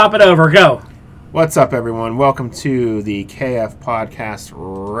Pop it over, go. What's up, everyone? Welcome to the KF Podcast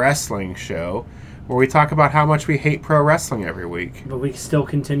Wrestling Show, where we talk about how much we hate pro wrestling every week. But we still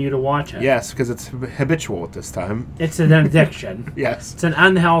continue to watch it. Yes, because it's habitual at this time. It's an addiction. Yes. It's an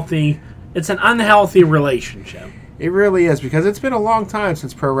unhealthy relationship. It really is, because it's been a long time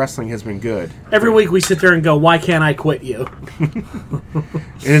since pro wrestling has been good. Every week we sit there and go, why can't I quit you?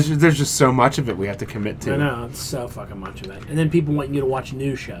 There's just so much of it we have to commit to. I know, it's so fucking much of it. And then people want you to watch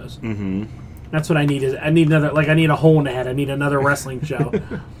news shows. Mm-hmm. That's what I need. I need a hole in the head. I need another wrestling show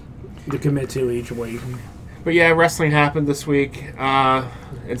to commit to each week. But yeah, wrestling happened this week.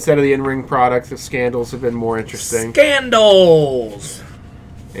 Instead of the in-ring product, the scandals have been more interesting. Scandals!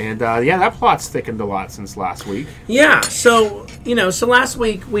 And that plot's thickened a lot since last week. Yeah, so last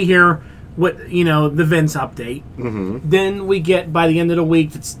week we hear the Vince update. Mm-hmm. Then we get, by the end of the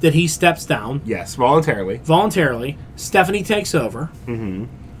week, that he steps down. Yes, voluntarily. Stephanie takes over.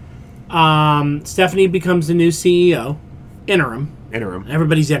 Mm-hmm. Stephanie becomes the new CEO. Interim.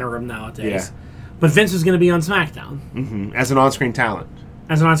 Everybody's interim nowadays. Yeah. But Vince is going to be on SmackDown. Mm-hmm. As an on-screen talent.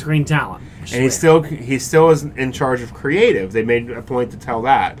 And he still is in charge of creative. They made a point to tell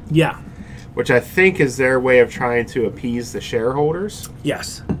that. Yeah. Which I think is their way of trying to appease the shareholders.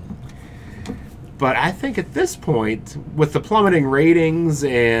 Yes. But I think at this point, with the plummeting ratings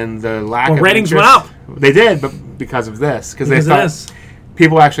and the lack of ratings interest, went up. They did, but because of this. Because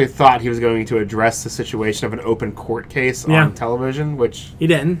people actually thought he was going to address the situation of an open court case on television, which he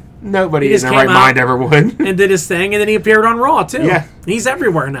didn't. Nobody in their right mind ever would. And did his thing, and then he appeared on Raw, too. Yeah. He's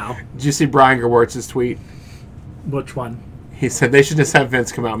everywhere now. Did you see Brian Gerwertz's tweet? Which one? He said they should just have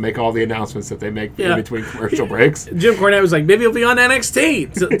Vince come out and make all the announcements that they make in between commercial breaks. Jim Cornette was like, maybe he'll be on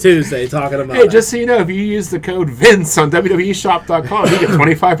NXT Tuesday talking about Hey, just so you know, if you use the code VINCE on WWEshop.com, you get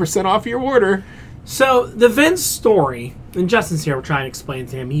 25% off your order. So, the Vince story, and Justin's here, we're trying to explain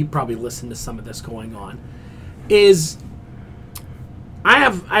to him, he probably listened to some of this going on, is I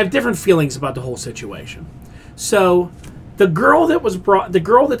have different feelings about the whole situation. So, the girl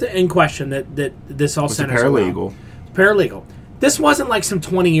that in question that this all centers around, paralegal. This wasn't like some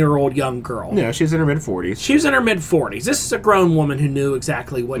 20-year-old young girl. No, she's in her mid-40s. She was in her mid-40s. This is a grown woman who knew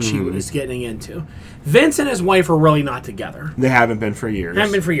exactly what she was getting into. Vince and his wife are really not together. They haven't been for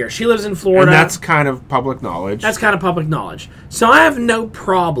years. She lives in Florida. And that's kind of public knowledge. So I have no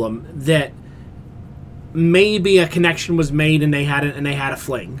problem that maybe a connection was made and they had a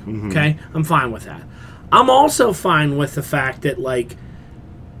fling. Mm-hmm. Okay? I'm fine with that. I'm also fine with the fact that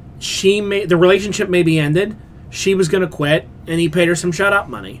the relationship maybe ended. She was going to quit, and he paid her some shut-up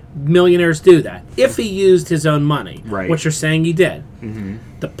money. Millionaires do that. If he used his own money, which you're saying he did.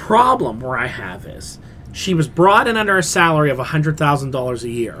 Mm-hmm. The problem where I have is she was brought in under a salary of $100,000 a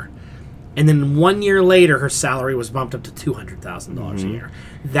year, and then 1 year later, her salary was bumped up to $200,000 a year.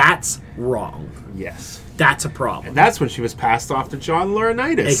 That's wrong. Yes. That's a problem. And that's when she was passed off to John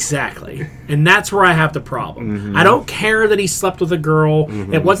Laurinaitis. Exactly. And that's where I have the problem. Mm-hmm. I don't care that he slept with a girl.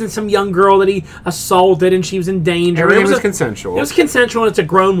 Mm-hmm. It wasn't some young girl that he assaulted and she was in danger. Everything was consensual. It was consensual, and it's a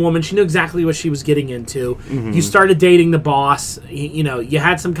grown woman. She knew exactly what she was getting into. Mm-hmm. You started dating the boss. You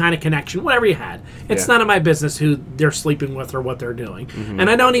had some kind of connection. Whatever you had. It's none of my business who they're sleeping with or what they're doing. Mm-hmm. And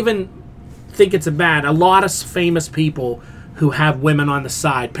I don't even think it's a lot of famous people who have women on the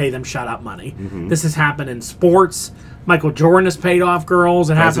side pay them shut-up money. Mm-hmm. This has happened in sports. Michael Jordan has paid off girls.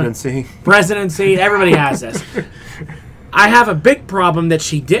 Presidency. Everybody has this. I have a big problem that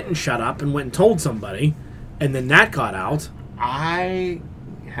she didn't shut up and went and told somebody, and then that got out. I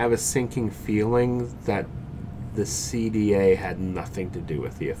have a sinking feeling that the CDA had nothing to do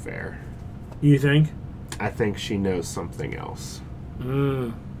with the affair. You think? I think she knows something else.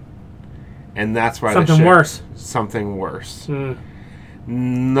 Mm. And that's why something worse. Mm.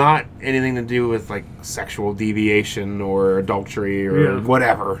 Not anything to do with sexual deviation or adultery or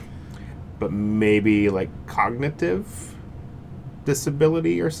whatever, but maybe cognitive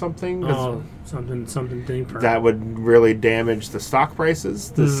disability or something. Oh, something deeper. That would really damage the stock prices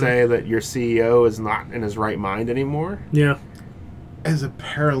to say that your CEO is not in his right mind anymore. Yeah. As a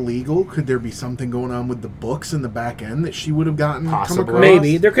paralegal, could there be something going on with the books in the back end that she would have gotten? Possibly. Come across?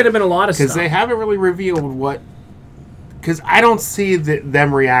 Maybe. There could have been a lot of stuff. Because they haven't really revealed what... Because I don't see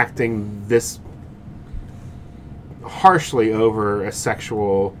them reacting this harshly over a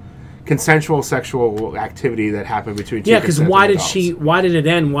consensual sexual activity that happened between two because why did it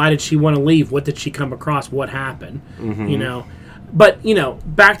end? Why did she want to leave? What did she come across? What happened? Mm-hmm. But,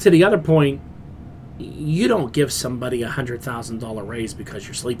 back to the other point, you don't give somebody $100,000 raise because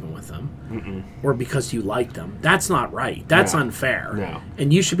you're sleeping with them or because you like them. That's not right. That's unfair. No.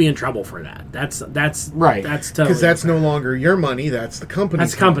 And you should be in trouble for that. That's right. That's totally Because that's unfair. no longer your money. That's the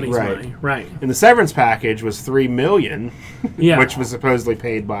company's That's company's Right. money. Right. And the severance package was $3 million, Yeah. which was supposedly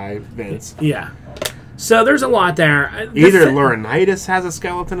paid by Vince. Yeah. So there's a lot there. Either Laurinaitis has a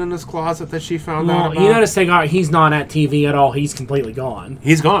skeleton in his closet that she found out about. You notice he's not at TV at all. He's completely gone.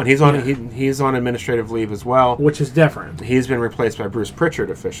 He's gone. He's on. He's on administrative leave as well, Which is different. He's been replaced by Bruce Pritchard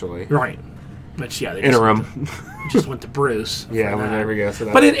officially. Right. But yeah, they Interim. just went to Bruce. Yeah, for well, that. there we go.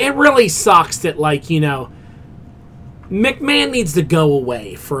 So But it really sucks that, like, McMahon needs to go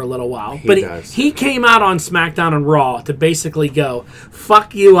away for a little while. He But does. he came out on SmackDown and Raw to basically go,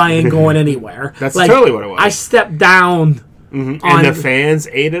 fuck you, I ain't going anywhere. That's totally what it was. I stepped down. and the fans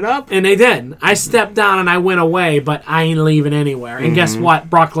ate it up. And they did. I stepped down and I went away, but I ain't leaving anywhere. And guess what?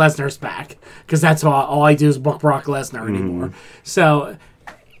 Brock Lesnar's back. Because that's all I do is book Brock Lesnar anymore. So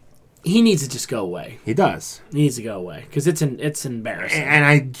he needs to just go away. He does. He needs to go away. Because it's embarrassing. And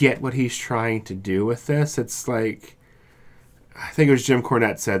I get what he's trying to do with this. It's like, I think it was Jim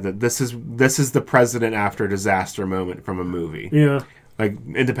Cornette said that this is the president after disaster moment from a movie. Yeah. Like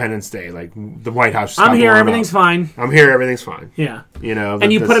Independence Day, like the White House. I'm here, everything's fine. I'm here, everything's fine. Yeah.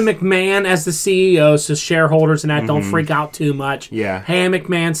 And you put a McMahon as the CEO so shareholders and that don't freak out too much. Yeah. Hey,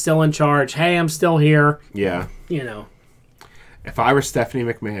 McMahon's still in charge. Hey, I'm still here. Yeah. If I were Stephanie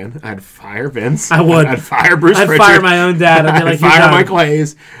McMahon, I'd fire Vince. I would. I'd fire Bruce I'd Pritchard. fire my own dad. I'd be like, I'd fire Michael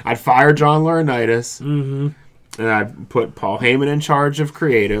Hayes. I'd fire John Laurinaitis. And I'd put Paul Heyman in charge of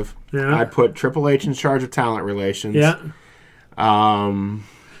creative. Yeah. I'd put Triple H in charge of talent relations. Yeah.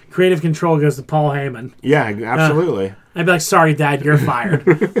 Creative control goes to Paul Heyman. Yeah, absolutely. I'd be like, sorry, Dad, you're fired.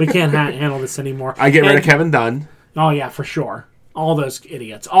 We can't handle this anymore. I get rid of Kevin Dunn. Oh, yeah, for sure. All those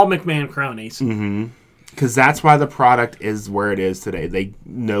idiots. All McMahon cronies. Because that's why the product is where it is today.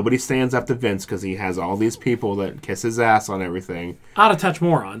 Nobody stands up to Vince because he has all these people that kiss his ass on everything. Out of touch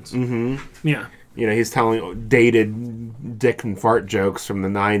morons. Yeah. He's telling dated dick and fart jokes from the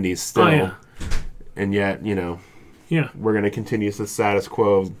 90s still. Oh, yeah. And yet, Yeah. we're going to continue the status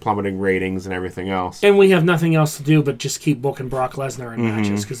quo of plummeting ratings and everything else. And we have nothing else to do but just keep booking Brock Lesnar in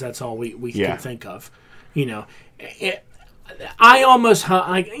matches because that's all we can think of. I almost,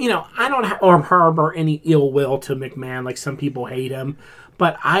 I don't harbor any ill will to McMahon. Like some people hate him.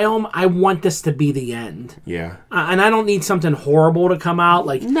 But I want this to be the end. Yeah. And I don't need something horrible to come out.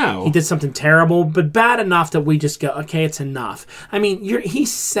 Like, no. He did something terrible, but bad enough that we just go, okay, it's enough. I mean,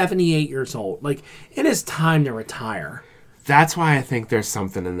 he's 78 years old. Like, it is time to retire. That's why I think there's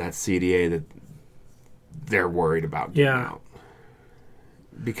something in that CDA that they're worried about getting out.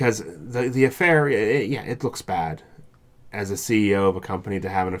 Because the affair, it looks bad as a CEO of a company to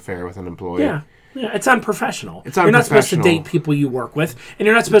have an affair with an employee. Yeah. Yeah, it's unprofessional. It's unprofessional. You're not supposed to date people you work with, and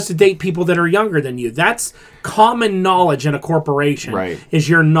you're not supposed to date people that are younger than you. That's common knowledge in a corporation. Right. Is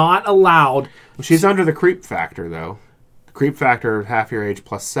you're not allowed. Well, she's under the creep factor, though. The creep factor, half your age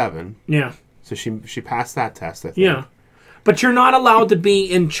plus 7. Yeah. So she passed that test, I think. Yeah. But you're not allowed to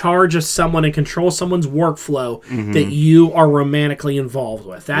be in charge of someone and control someone's workflow that you are romantically involved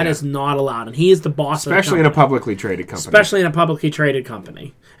with. That is not allowed. And he is the boss of the Especially in a publicly traded company. Especially in a publicly traded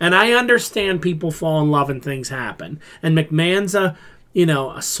company. And I understand people fall in love and things happen. And McMahon's a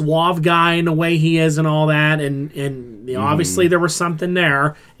suave guy in the way he is and all that. And obviously there was something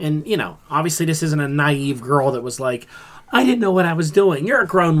there. And, obviously this isn't a naive girl that was like, I didn't know what I was doing. You're a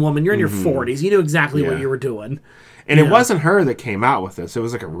grown woman. You're in your 40s. You knew exactly what you were doing. And it wasn't her that came out with this. It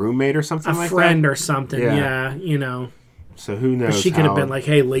was like a roommate or something like that. A friend or something, yeah. So who knows? She could have been like,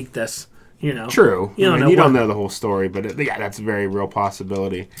 hey, leak this, True. You don't know the whole story, but that's a very real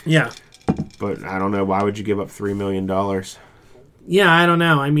possibility. Yeah. But I don't know. Why would you give up $3 million? Yeah, I don't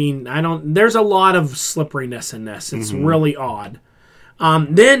know. I mean, there's a lot of slipperiness in this. It's really odd.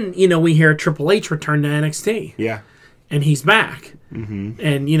 Then, we hear Triple H return to NXT. Yeah. And he's back. Mm-hmm.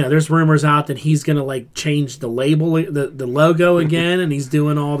 And, there's rumors out that he's going to, change the label, the logo again, and he's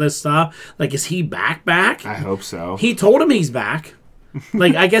doing all this stuff. Like, is he back? I hope so. He told him he's back.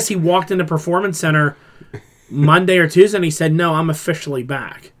 I guess he walked into Performance Center Monday or Tuesday, and he said, no, I'm officially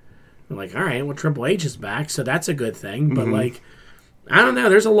back. I'm like, all right, well, Triple H is back, so that's a good thing. But, I don't know.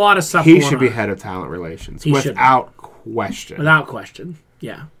 There's a lot of stuff He going should be on. head of talent relations. He without question. Without question,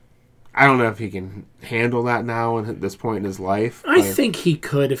 yeah. I don't know if he can handle that now at this point in his life. I think he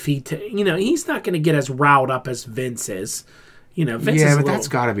could if he, he's not going to get as riled up as Vince is. Vince Yeah, but that's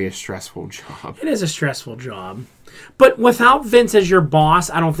got to be a stressful job. It is a stressful job. But without Vince as your boss,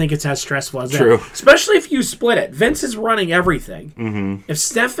 I don't think it's as stressful as True. that. Especially if you split it. Vince is running everything. Mm-hmm. If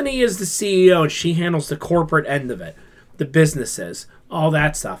Stephanie is the CEO and she handles the corporate end of it, the businesses, all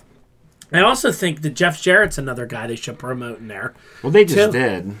that stuff. I also think that Jeff Jarrett's another guy they should promote in there. Well, they just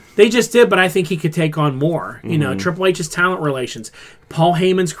did. They just did, but I think he could take on more. Triple H's talent relations, Paul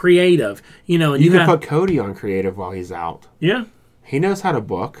Heyman's creative. And you can put Cody on creative while he's out. Yeah. He knows how to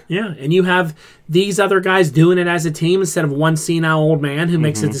book. Yeah, and you have these other guys doing it as a team instead of one senile old man who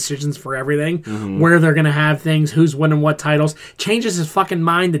makes the decisions for everything, where they're going to have things, who's winning what titles, changes his fucking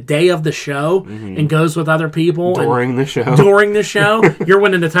mind the day of the show and goes with other people. During the show. During the show. You're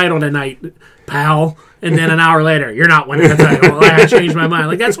winning the title tonight, pal. And then an hour later, you're not winning the title. I changed my mind.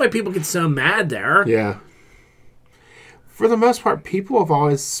 Like, that's why people get so mad there. Yeah. For the most part, people have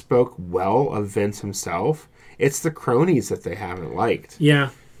always spoke well of Vince himself. It's the cronies that they haven't liked. Yeah.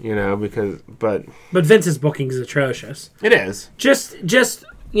 But Vince's booking is atrocious. It is. Just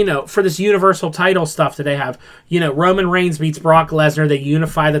for this Universal title stuff that they have, Roman Reigns beats Brock Lesnar. They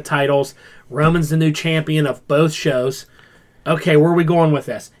unify the titles. Roman's the new champion of both shows. Okay, where are we going with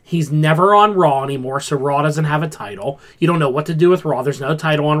this? He's never on Raw anymore, so Raw doesn't have a title. You don't know what to do with Raw. There's no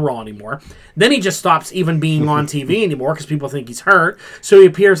title on Raw anymore. Then he just stops even being on TV anymore because people think he's hurt. So he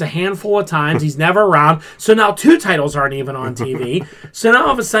appears a handful of times. He's never around. So now 2 titles aren't even on TV. So now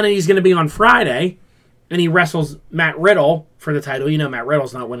all of a sudden he's going to be on Friday, and he wrestles Matt Riddle for the title. Matt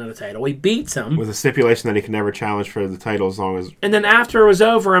Riddle's not winning the title. He beats him. With a stipulation that he can never challenge for the title as long as... And then after it was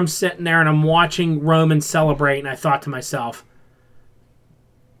over, I'm sitting there and I'm watching Roman celebrate, and I thought to myself...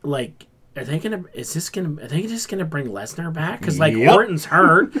 Like, are they just gonna bring Lesnar back? Because Orton's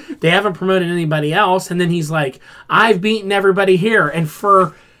hurt, they haven't promoted anybody else, and then he's like, I've beaten everybody here, and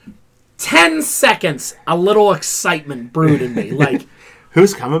for 10 seconds, a little excitement brewed in me, like,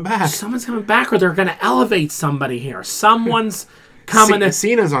 who's coming back? Someone's coming back, or they're gonna elevate somebody here. Someone's coming.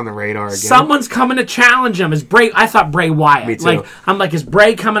 Cena's on the radar again. Someone's coming to challenge him. Is Bray? I thought Bray Wyatt. Me too. Is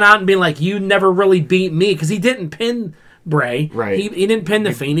Bray coming out and being like, you never really beat me, because he didn't pin Bray. Right. He didn't pin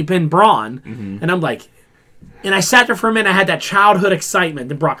the Fiend. He pinned Braun. Mm-hmm. And I'm like... And I sat there for a minute. I had that childhood excitement.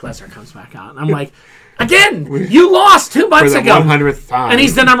 Then Brock Lesnar comes back out. And I'm like... Again! You lost 2 months ago! 100th time. And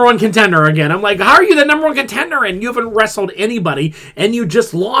he's the number 1 contender again. I'm like, how are you the number 1 contender? And you haven't wrestled anybody. And you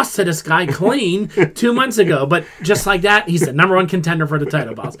just lost to this guy clean 2 months ago. But just like that, he's the number 1 contender for the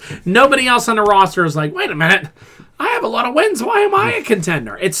title, boss. Nobody else on the roster is like, wait a minute. I have a lot of wins. Why am I a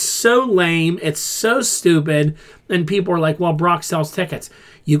contender? It's so lame. It's so stupid. And people are like, well, Brock sells tickets.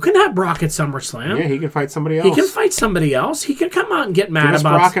 You can have Brock at SummerSlam. Yeah, he can fight somebody else. He can fight somebody else. He can come out and get mad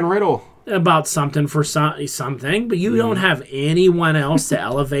about Brock and Riddle. About something for something. But you don't have anyone else to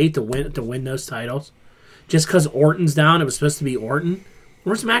elevate to win those titles. Just because Orton's down, it was supposed to be Orton.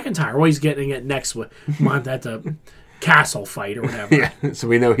 Where's McIntyre? Well, he's getting it next month at the Castle fight or whatever. Yeah, so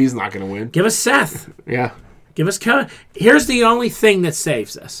we know he's not going to win. Give us Seth. Yeah. Give us Cody. Here's the only thing that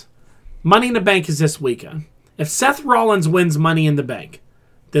saves us. Money in the Bank is this weekend. If Seth Rollins wins Money in the Bank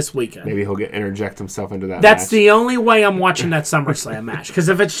this weekend, maybe he'll interject himself into that That's match. The only way I'm watching that SummerSlam match. Because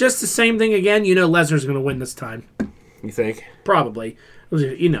if it's just the same thing again, Lesnar's going to win this time. You think? Probably.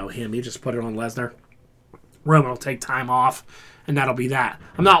 You know him. You just put it on Lesnar. Roman will take time off, and that'll be that.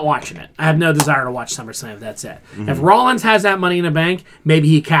 I'm not watching it. I have no desire to watch SummerSlam. That's it. Mm-hmm. If Rollins has that Money in the Bank, maybe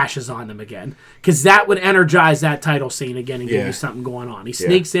he cashes on them again. Because that would energize that title scene again and give you something going on. He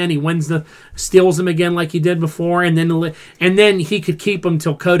sneaks in, he steals them again like he did before, and then he could keep them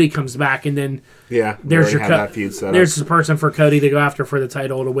till Cody comes back, and then there's that feud set there's the person for Cody to go after for the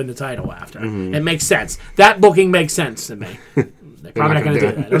title to win the title after. Mm-hmm. It makes sense. That booking makes sense to me. They're probably not going to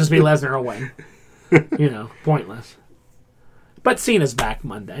do that. It'll just be Lesnar will win. Pointless. But Cena's back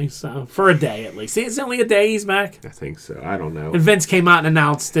Monday, so for a day at least. It's only a day he's back. I think so. I don't know. And Vince came out and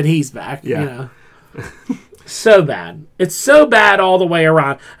announced that he's back. Yeah. So bad. It's so bad all the way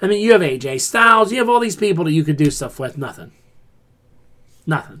around. I mean, you have AJ Styles. You have all these people that you could do stuff with. Nothing.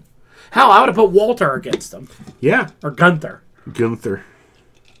 Hell, I would have put Walter against him. Yeah. Or Gunther.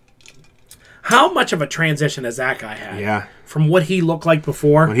 How much of a transition has that guy had? Yeah. From what he looked like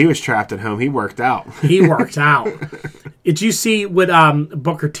before. When he was trapped at home, he worked out. Did you see what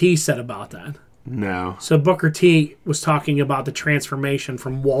Booker T said about that? No. So Booker T was talking about the transformation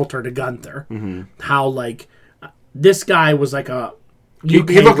from Walter to Gunther. Mm-hmm. How, this guy was like a UK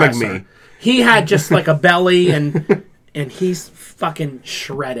he looked wrestler. like me. He had just like a belly, and he's fucking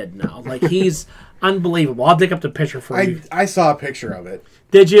shredded now. Like, he's unbelievable. I'll dig up the picture for you. I saw a picture of it.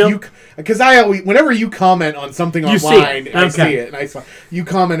 Did you? Because whenever you comment on something online, I see it. And you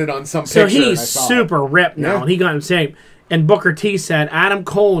commented on some picture. So he's super ripped now, and he got him saying, And Booker T said Adam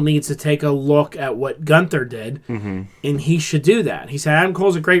Cole needs to take a look at what Gunther did, and he should do that. He said Adam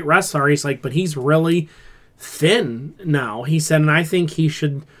Cole's a great wrestler. He's like, but he's really thin now. He said, and I think he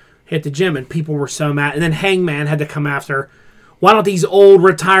should hit the gym. And people were so mad. And then Hangman had to come after. Why don't these old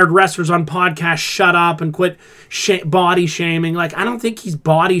retired wrestlers on podcasts shut up and quit body shaming? Like, I don't think he's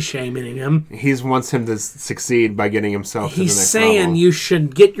body shaming him. He wants him to succeed by getting himself to the next level. He's saying you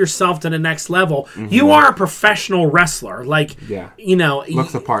should get yourself to the next level. You are a professional wrestler. Like, you know.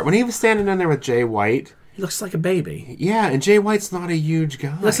 Looks the part. When he was standing in there with Jay White. He looks like a baby. Yeah, and Jay White's not a huge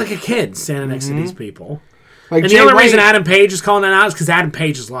guy. He looks like a kid standing next to these people. Like, and the only reason Adam Page is calling that out is because Adam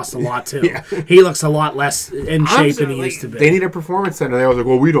Page has lost a lot, too. He looks a lot less in shape than he used to be. They need a performance center. They were like,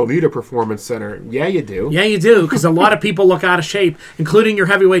 well, we don't need a performance center. Yeah, you do. Yeah, you do, because a lot of people look out of shape, including your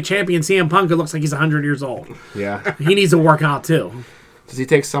heavyweight champion, CM Punk, who looks like he's 100 years old. Yeah. He needs to work out, too. Does he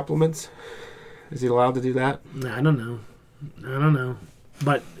take supplements? Is he allowed to do that? I don't know.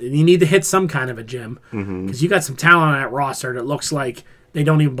 But you need to hit some kind of a gym, because you got some talent on that roster that looks like they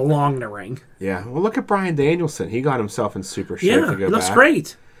don't even belong in the ring. Yeah. Well, look at Bryan Danielson. He got himself in super shape to go back. Yeah, he looks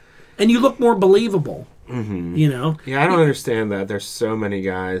great. And you look more believable. You know? Yeah, I don't understand that. There's so many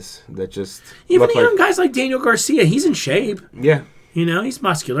guys that just even young guys like Daniel Garcia, he's in shape. Yeah. You know, he's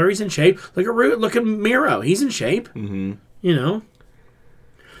muscular. He's in shape. Look at Miro. He's in shape. You know?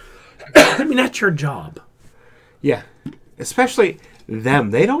 I mean, that's your job. Yeah. Especially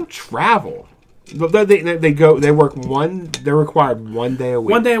them. They don't travel. They go. They work they're required 1 day a week.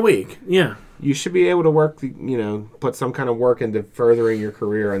 1 day a week. Yeah. You should be able to work. Put some kind of work into furthering your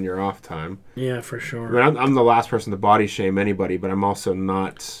career on your off time. Yeah, for sure. I mean, I'm the last person to body shame anybody, but I'm also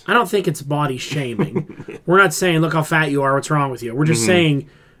not. I don't think it's body shaming. We're not saying, look how fat you are. What's wrong with you? We're just saying,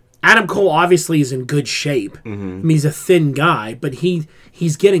 Adam Cole obviously is in good shape. I mean, he's a thin guy, but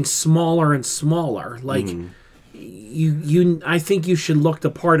he's getting smaller and smaller. Like. I think you should look the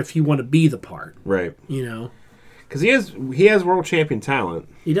part if you want to be the part. Right. You know? Because he has world champion talent.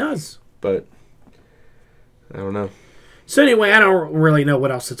 He does. But I don't know. So anyway, I don't really know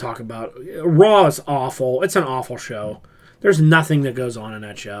what else to talk about. Raw is awful. It's an awful show. There's nothing that goes on in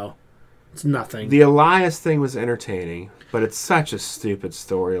that show. It's nothing. The Elias thing was entertaining, but it's such a stupid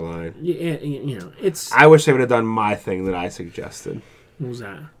storyline. You know, it's... I wish they would have done my thing that I suggested. What was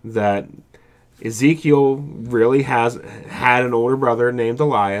that? That Ezekiel really had an older brother named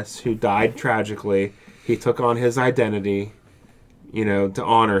Elias who died tragically. He took on his identity, to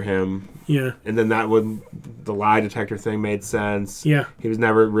honor him. Yeah. And then the lie detector thing made sense. Yeah. He was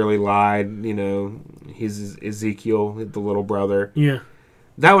never really lied, he's Ezekiel, the little brother. Yeah.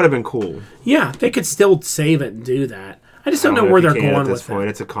 That would have been cool. Yeah, they could still save it and do that. I just don't know where they're going with it. At this point,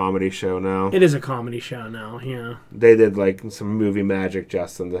 it's a comedy show now. It is a comedy show now, yeah. They did some movie magic,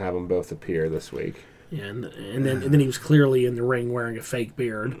 Justin, to have them both appear this week. Yeah, and then he was clearly in the ring wearing a fake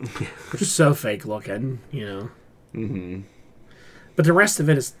beard, which is so fake looking, Mm-hmm. But the rest of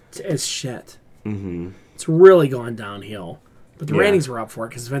it is shit. Mm-hmm. It's really gone downhill. But the ratings were up for it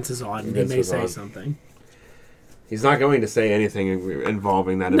because Vince is on, and he may say something. He's not going to say anything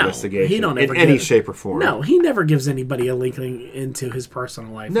involving that investigation he don't in any shape or form. No, he never gives anybody a link into his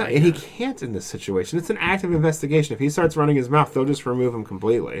personal life. No, and he can't in this situation. It's an active investigation. If he starts running his mouth, they'll just remove him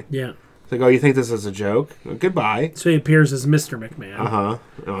completely. Yeah. It's like, oh, you think this is a joke? Well, goodbye. So he appears as Mr. McMahon. Uh-huh.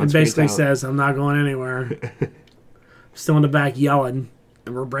 And basically says, I'm not going anywhere. Still in the back yelling,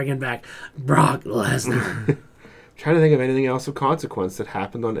 and we're bringing back Brock Lesnar. Trying to think of anything else of consequence that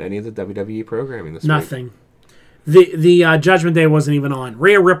happened on any of the WWE programming this week. Nothing. The Judgment Day wasn't even on.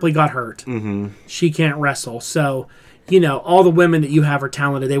 Rhea Ripley got hurt. Mm-hmm. She can't wrestle. So, all the women that you have are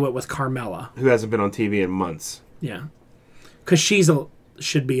talented. They went with Carmella. Who hasn't been on TV in months. Yeah. Because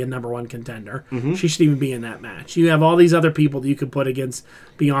should be a number one contender. Mm-hmm. She should even be in that match. You have all these other people that you could put against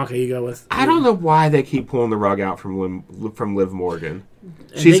Bianca. You go with... I don't know why they keep pulling the rug out from Liv Morgan.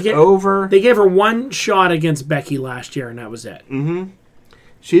 She's over. They gave her one shot against Becky last year, and that was it. Mm-hmm.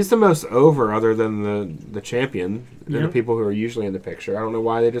 She's the most over, other than the champion, and the people who are usually in the picture. I don't know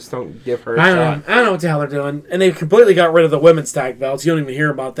why they just don't give her a shot. I don't know what the hell they're doing. And they completely got rid of the women's tag belts. You don't even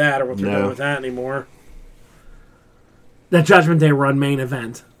hear about that or what they're doing with that anymore. That Judgment Day run main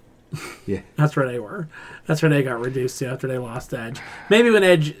event. Yeah. That's where they were. That's where they got reduced to after they lost Edge. Maybe when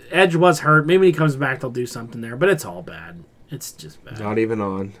Edge was hurt, maybe when he comes back, they'll do something there. But it's all bad. It's just bad. Not even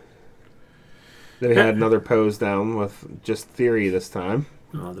on. They had another pose down with just Theory this time.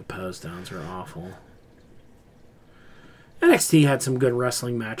 Oh, the pose downs are awful. NXT had some good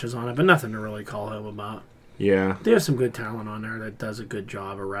wrestling matches on it, but nothing to really call home about. Yeah. They have some good talent on there that does a good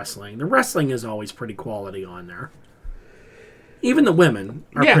job of wrestling. The wrestling is always pretty quality on there. Even the women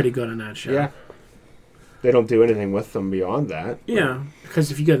are pretty good on that show. Yeah. They don't do anything with them beyond that. Yeah,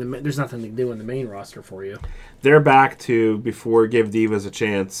 because if you go to there's nothing to do in the main roster for you. They're back to before Give Divas a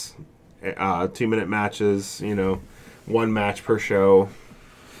Chance, 2-minute matches, 1 match per show.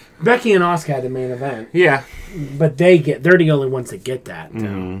 Becky and Asuka had the main event. Yeah. But they're the only ones that get that.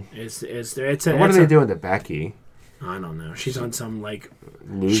 Mm-hmm. What are they doing to Becky? I don't know. She's on some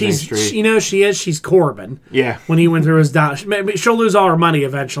losing streak. She's Corbin. Yeah. When he went through his maybe she'll lose all her money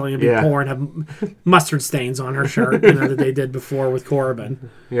eventually and be poor and have mustard stains on her shirt, that they did before with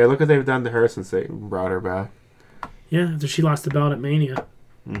Corbin. Yeah, look what they've done to her since they brought her back. Yeah, after she lost the belt at Mania.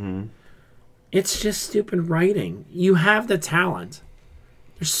 Mm-hmm. It's just stupid writing. You have the talent.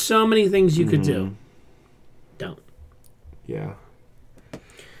 There's so many things you could do. Don't. Yeah.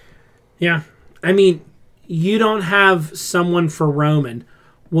 Yeah. I mean, you don't have someone for Roman.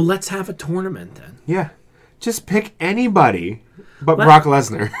 Well, let's have a tournament then. Yeah. Just pick anybody but Brock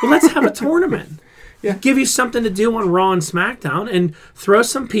Lesnar. Well, let's have a tournament. Yeah. Give you something to do on Raw and SmackDown and throw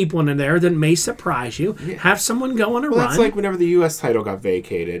some people in there that may surprise you. Yeah. Have someone go on a run. That's like whenever the U.S. title got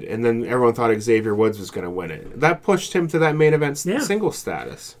vacated and then everyone thought Xavier Woods was going to win it. That pushed him to that main event single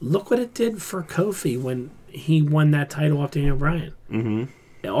status. Look what it did for Kofi when he won that title off Daniel Bryan.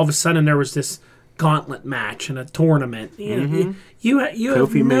 Mm-hmm. All of a sudden there was this gauntlet match and a tournament. You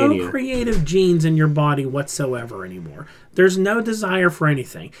have no creative genes in your body whatsoever anymore. There's no desire for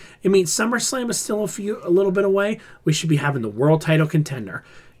anything. I mean, SummerSlam is still a little bit away. We should be having the world title contender.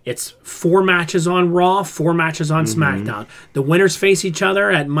 It's 4 matches on Raw, 4 matches on SmackDown. The winners face each other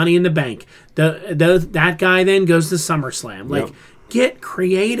at Money in the Bank. That guy then goes to SummerSlam. Get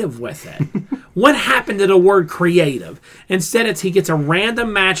creative with it. What happened to the word creative? Instead, he gets a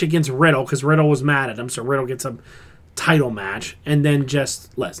random match against Riddle because Riddle was mad at him, so Riddle gets a title match, and then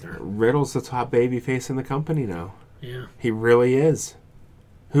just Lesnar. Riddle's the top babyface in the company now. Yeah. He really is.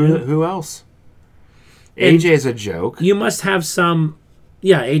 Who else? AJ's a joke. You must have some...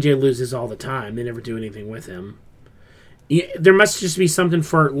 Yeah, AJ loses all the time. They never do anything with him. There must just be something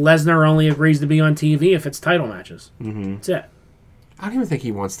for Lesnar only agrees to be on TV if it's title matches. Mm-hmm. That's it. I don't even think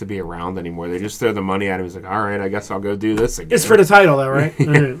he wants to be around anymore. They just throw the money at him. He's like, all right, I guess I'll go do this again. It's for the title, though, right?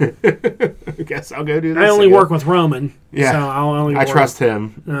 I guess I'll go do this I only work with Roman. Yeah. So I trust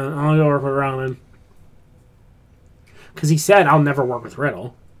him. I'll go work with Roman. Because he said, I'll never work with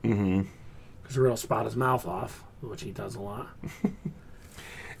Riddle. Mm-hmm. Because Riddle spot his mouth off, which he does a lot.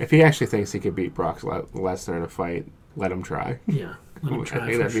 If he actually thinks he could beat Brock Lesnar in a fight, let him try. Yeah, let him try. I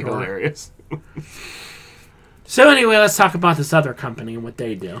think that'd be hilarious. So anyway, let's talk about this other company and what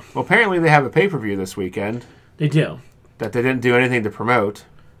they do. Well, apparently they have a pay-per-view this weekend. They do. That they didn't do anything to promote.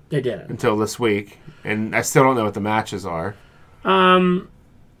 They didn't. Until this week. And I still don't know what the matches are.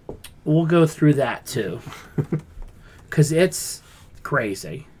 We'll go through that, too. Because it's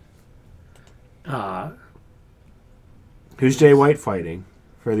crazy. Who's Jay White fighting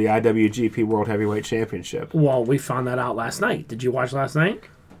for the IWGP World Heavyweight Championship? Well, we found that out last night. Did you watch last night?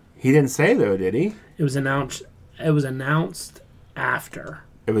 He didn't say, though, did he? It was announced after.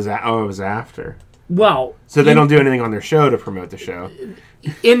 It was after. Well, so they don't do anything on their show to promote the show.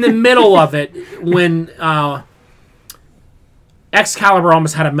 In the middle of it, when Excalibur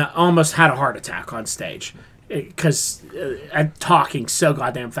almost had a heart attack on stage because I'm talking so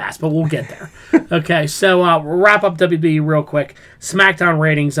goddamn fast, but we'll get there. Okay, so we'll wrap up WWE real quick. SmackDown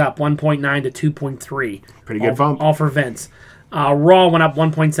ratings up 1.9 to 2.3. Pretty good bump. All for Vince. Raw went up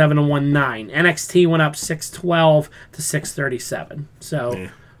 1.7 to 1.9. NXT went up 612 to 637. So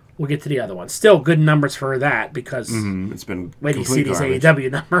we'll get to the other one. Still good numbers for that because it's been wait till you see garbage. these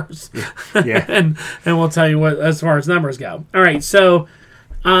AEW numbers. Yeah. and we'll tell you what as far as numbers go. All right, so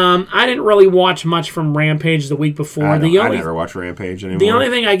I didn't really watch much from Rampage the week before. I never watch Rampage anymore. The only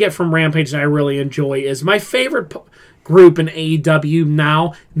thing I get from Rampage that I really enjoy is my favorite group in AEW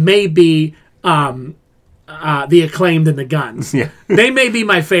now may be the Acclaimed and the Guns. Yeah. They may be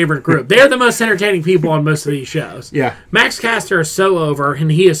my favorite group. They're the most entertaining people on most of these shows. Yeah. Max Caster is so over,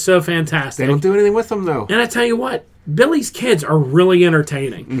 and he is so fantastic. They don't do anything with them, though. And I tell you what, Billy's kids are really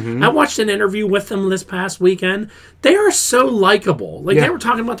entertaining. Mm-hmm. I watched an interview with them this past weekend. They are so likable. They were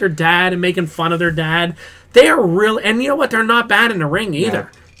talking about their dad and making fun of their dad. They are really... And you know what? They're not bad in the ring either.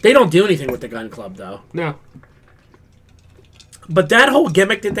 Yeah. They don't do anything with the Gun Club, though. No. But that whole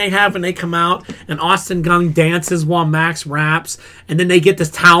gimmick that they have when they come out and Austin Gunn dances while Max raps, and then they get the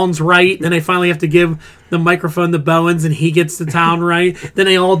towns right, then they finally have to give the microphone to Bowens and he gets the town right. Then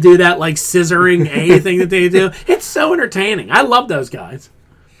they all do that like scissoring A thing that they do. It's so entertaining. I love those guys.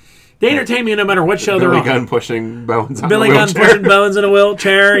 They entertain me no matter what show they're on. Billy Gunn pushing Bowens in a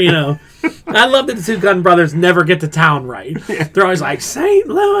wheelchair, you know. I love that the two Gunn brothers never get the town right. Yeah. They're always like, St.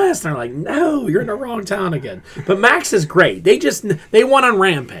 Louis. They're like, no, you're in the wrong town again. But Max is great. They won on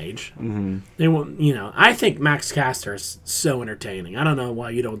Rampage. Mm-hmm. They won, I think Max Caster is so entertaining. I don't know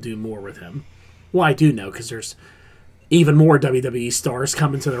why you don't do more with him. Well, I do know because there's even more WWE stars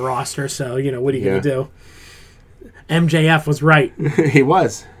coming to the roster. So, what are you going to do? MJF was right. He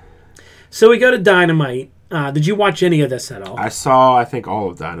was. So we go to Dynamite. Did you watch any of this at all? I saw, I think, all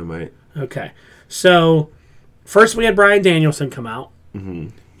of Dynamite. Okay. So, first we had Bryan Danielson come out.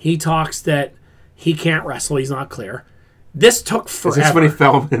 Mm-hmm. He talks that he can't wrestle. He's not clear. This took forever. Is this when he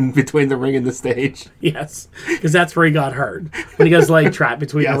fell in between the ring and the stage? Yes, because that's where he got hurt. When he goes leg trap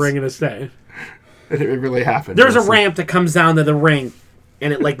between the ring and the stage. It really happened. There's a ramp that comes down to the ring,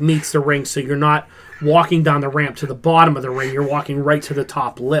 and it meets the ring, so you're not walking down the ramp to the bottom of the ring. You're walking right to the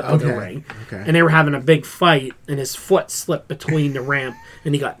top lip of the ring. Okay. And they were having a big fight, and his foot slipped between the ramp,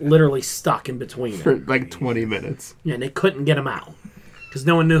 and he got literally stuck in between it. For like 20 minutes. Yeah, and they couldn't get him out because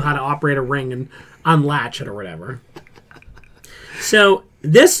no one knew how to operate a ring and unlatch it or whatever. So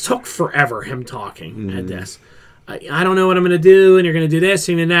this took forever, him talking at this. I don't know what I'm going to do, and you're going to do this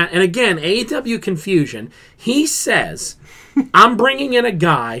and that. And again, AEW confusion. He says, I'm bringing in a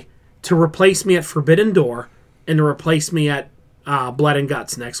guy to replace me at Forbidden Door and to replace me at Blood and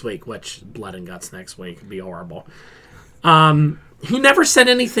Guts next week, which Blood and Guts next week would be horrible. He never said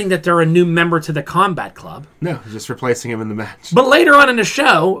anything that they're a new member to the Combat Club. No, just replacing him in the match. But later on in the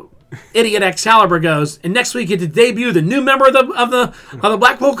show, Idiot Excalibur goes, and next week you get to debut the new member of the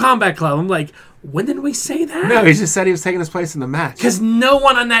Blackpool Combat Club. I'm like, when did we say that? No, he just said he was taking his place in the match. Because no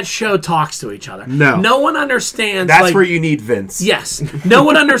one on that show talks to each other. No one understands. That's where you need Vince. Yes. No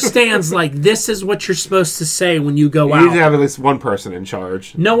one understands, this is what you're supposed to say when you go out. You need to have at least one person in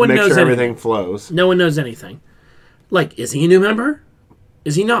charge. No one knows anything. Everything flows. No one knows anything. Is he a new member?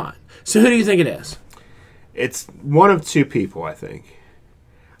 Is he not? So who do you think it is? It's one of two people, I think.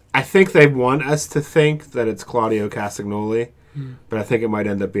 I think they want us to think that it's Claudio Castagnoli, but I think it might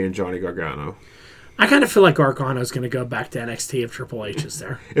end up being Johnny Gargano. I kind of feel like Gargano's going to go back to NXT if Triple H is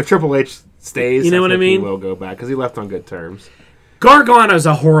there. If Triple H stays, you know what I mean? He will go back because he left on good terms. Gargano's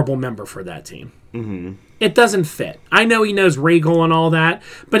a horrible member for that team. Mm-hmm. It doesn't fit. I know he knows Regal and all that,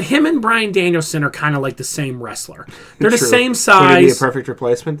 but him and Bryan Danielson are kind of like the same wrestler. They're the same size. Would he be a perfect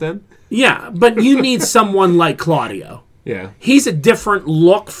replacement then? Yeah, but you need someone like Claudio. Yeah. He's a different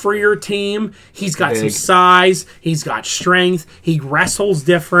look for your team. He's got some size. He's got strength. He wrestles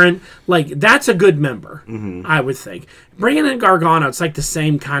different. That's a good member, I would think. Bringing in Gargano, it's like the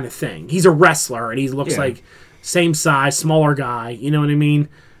same kind of thing. He's a wrestler, and he looks like same size, smaller guy. You know what I mean?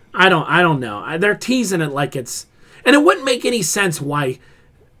 I don't know. They're teasing it like it's... And it wouldn't make any sense why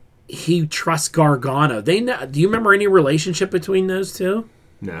he trusts Gargano. Do you remember any relationship between those two?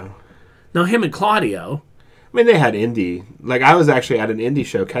 No. No, him and Claudio... I mean, they had indie. I was actually at an indie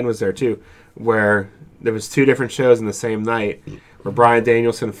show. Ken was there, too, where there was two different shows in the same night, where Bryan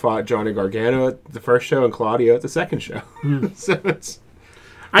Danielson fought Johnny Gargano at the first show and Claudio at the second show. So it's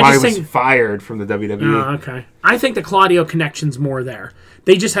why he was fired from the WWE. Oh, okay. I think the Claudio connection's more there.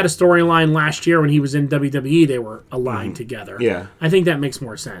 They just had a storyline last year when he was in WWE. They were aligned together. Yeah. I think that makes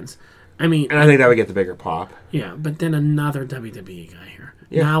more sense. I mean... And I think that would get the bigger pop. Yeah, but then another WWE guy here.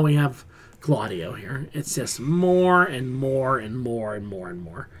 Yeah. Now we have... Claudio here. It's just more and more and more and more and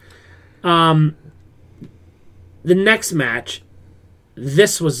more. The next match,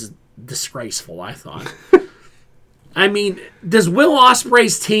 this was disgraceful, I thought. I mean, does Will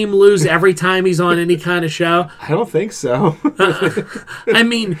Ospreay's team lose every time he's on any kind of show? I don't think so. I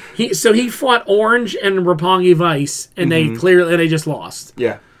mean, he fought Orange and Roppongi Vice, and they just lost.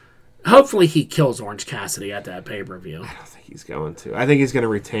 Yeah. Hopefully he kills Orange Cassidy at that pay-per-view. I don't think he's going to. I think he's going to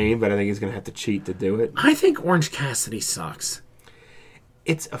retain, but I think he's going to have to cheat to do it. I think Orange Cassidy sucks.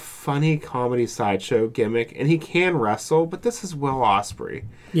 It's a funny comedy sideshow gimmick, and he can wrestle, but this is Will Ospreay.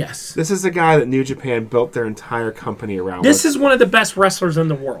 Yes. This is the guy that New Japan built their entire company around. This is one of the best wrestlers in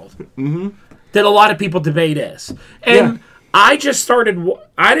the world. That a lot of people debate is. And I just started...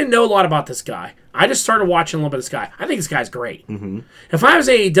 I didn't know a lot about this guy. I just started watching a little bit of this guy. I think this guy's great. If I was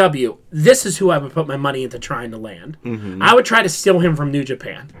AEW, this is who I would put my money into trying to land. I would try to steal him from New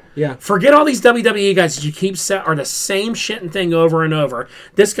Japan. Yeah. Forget all these WWE guys that you keep are the same shit and thing over and over.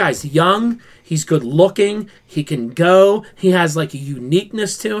 This guy's young. He's good looking. He can go. He has a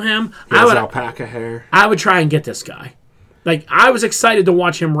uniqueness to him. He has alpaca hair. I would try and get this guy. I was excited to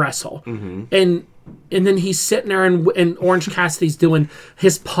watch him wrestle. And And then he's sitting there and Orange Cassidy's doing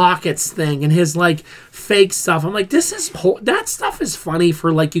his pockets thing and his like fake stuff. I'm like, that stuff is funny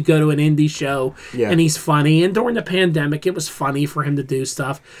for like you go to an indie show and he's funny. And during the pandemic, it was funny for him to do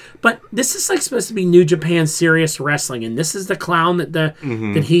stuff. But this is like supposed to be New Japan serious wrestling, and this is the clown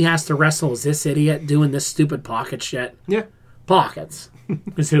that he has to wrestle is this idiot doing this stupid pocket shit. Yeah, pockets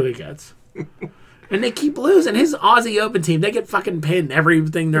is who he gets. And they keep losing. His Aussie Open team, they get fucking pinned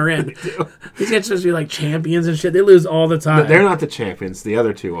everything they're in. These guys supposed to be like champions and shit. They lose all the time. They're not the champions. The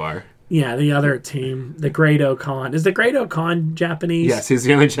other two are. Yeah, the other team, the Great Okan. Is the Great Okan Japanese? Yes, he's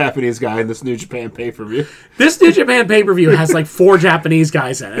the only Japanese guy in this New Japan pay-per-view. This New Japan pay-per-view has like 4 Japanese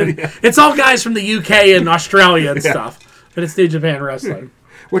guys in it. Yeah. It's all guys from the UK and Australia and stuff. But it's New Japan Wrestling.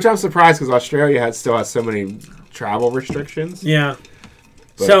 Which I'm surprised because Australia still has so many travel restrictions. Yeah.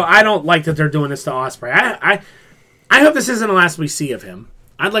 So I don't like that they're doing this to Ospreay. I hope this isn't the last we see of him.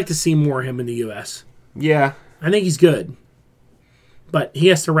 I'd like to see more of him in the U.S. Yeah. I think he's good. But he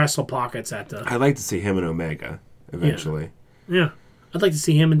has to wrestle pockets at the... I'd like to see him in Omega eventually. Yeah. I'd like to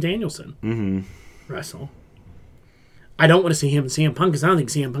see him and Danielson wrestle. I don't want to see him and CM Punk because I don't think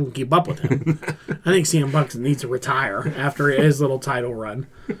CM Punk can keep up with him. I think CM Punk needs to retire after his little title run.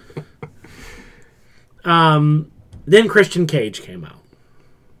 Then Christian Cage came out.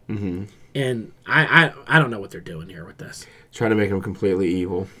 And I don't know what they're doing here with this. Trying to make him completely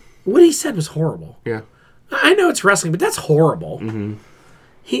evil. What he said was horrible. Yeah. I know it's wrestling, but that's horrible.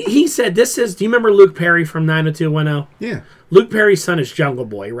 He said this is... Do you remember Luke Perry from 90210? Yeah. Luke Perry's son is Jungle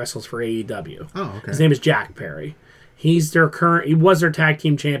Boy. He wrestles for AEW. Oh, okay. His name is Jack Perry. He was their tag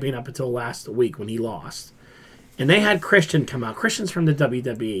team champion up until last week when he lost. And they had Christian come out. Christian's from the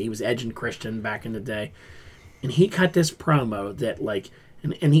WWE. He was Edge and Christian back in the day. And he cut this promo that like...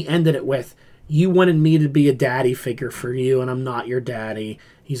 And he ended it with, you wanted me to be a daddy figure for you, and I'm not your daddy.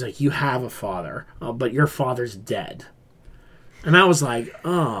 He's like, you have a father, but your father's dead. And I was like,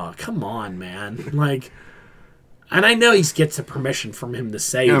 oh, come on, man. Like, and I know he gets a permission from him to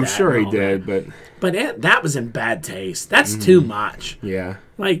say that. I'm sure he did, but... But that was in bad taste. That's too much. Yeah.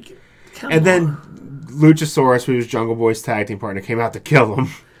 Like, come on. And then Luchasaurus, who was Jungle Boy's tag team partner, came out to kill him.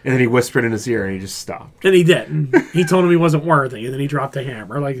 And then he whispered in his ear, and he just stopped. And he didn't. He told him he wasn't worthy, and then he dropped the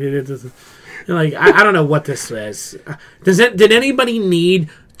hammer. Like, I don't know what this is. Did anybody need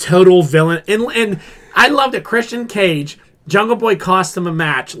total villain? And I love that Christian Cage, Jungle Boy cost him a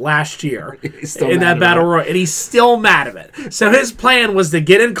match last year in that Battle Royal, and he's still mad at it. So his plan was to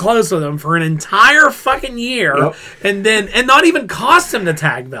get in close with him for an entire fucking year, and not even cost him the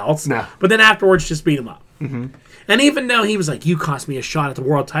tag belts, but then afterwards just beat him up. And even though he was like, you cost me a shot at the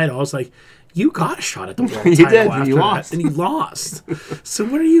world title, I was like, you got a shot at the world title did, after you lost. that, and you lost. So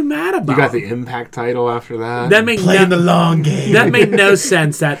what are you mad about? You got the Impact title after that. Playing the long game. That made no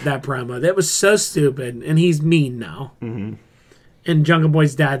sense, that promo. That was so stupid, and he's mean now. And Jungle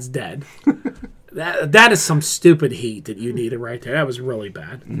Boy's dad's dead. That is some stupid heat that you needed right there. That was really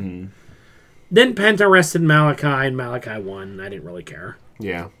bad. Then Penta arrested Malachi, and Malachi won. I didn't really care.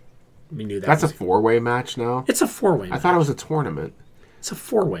 Yeah. We knew that. That's a 4-way match now? It's a 4-way match. I thought it was a tournament. It's a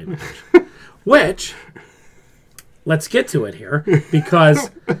 4-way match. Which, let's get to it here,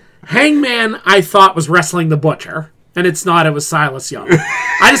 because Hangman, I thought, was wrestling the Butcher, and it's not. It was Silas Young.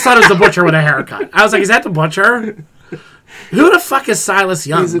 I just thought it was the Butcher with a haircut. I was like, is that the Butcher? Who the fuck is Silas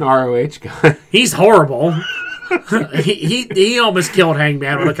Young? He's an ROH guy. He's horrible. he almost killed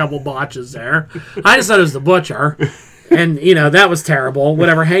Hangman with a couple botches there. I just thought it was the Butcher. And, that was terrible.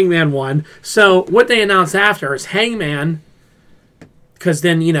 Whatever, Hangman won. So, what they announced after is Hangman, because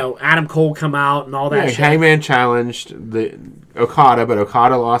then, Adam Cole come out and all that shit. Hangman challenged the Okada, but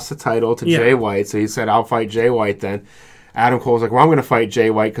Okada lost the title to Jay White, so he said, I'll fight Jay White then. Adam Cole's like, well, I'm going to fight Jay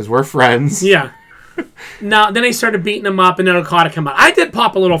White because we're friends. Yeah. Now, then they started beating him up, and then Okada come out. I did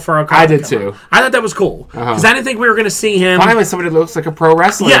pop a little for Okada. I did too. I thought that was cool because I didn't think we were going to see him. Finally, somebody that looks like a pro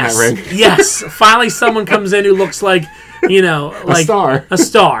wrestler in that ring. Yes. Finally, someone comes in who looks like, like a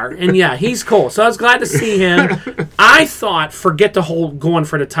star. And he's cool. So I was glad to see him. I thought, forget the whole going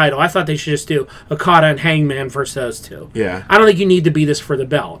for the title. I thought they should just do Okada and Hangman versus those two. Yeah. I don't think you need to be this for the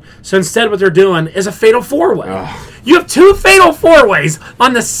belt. So instead, what they're doing is a fatal 4-way. You have 2 fatal 4-ways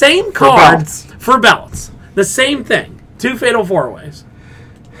on the same card for belts. The same thing. 2 fatal 4-ways.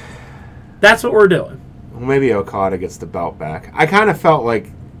 That's what we're doing. Well, maybe Okada gets the belt back. I kind of felt like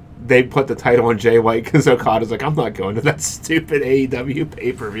they put the title on Jay White because Okada's like, I'm not going to that stupid AEW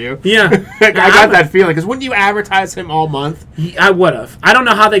pay-per-view. Yeah. I got that feeling. Because wouldn't you advertise him all month? I would have. I don't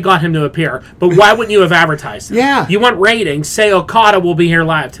know how they got him to appear, but why wouldn't you have advertised him? Yeah. You want ratings, say Okada will be here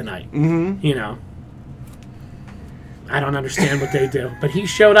live tonight. I don't understand what they do. But he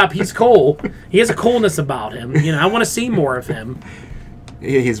showed up. He's cool. He has a coolness about him. I want to see more of him.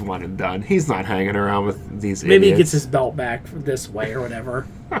 He's one and done. He's not hanging around with these Maybe idiots. he gets his belt back this way or whatever.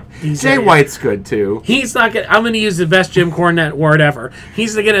 Jay White's good, too. He's not gonna. I'm gonna use the best Jim Cornette word ever. He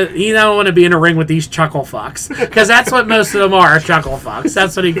don't want to be in a ring with these chuckle fucks, because that's what most of them are chuckle fucks.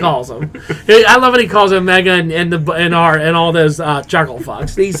 That's what he calls them. I love when he calls them Mega and all those chuckle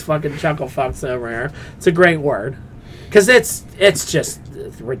fucks. These fucking chuckle fucks over here. It's a great word, because it's just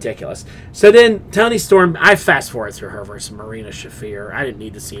ridiculous. So then Toni Storm, I fast forward through her versus Marina Shafir. I didn't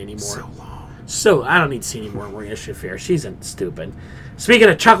need to see any more. So long. So I don't need to see any more Marina Shafir. She's stupid. Speaking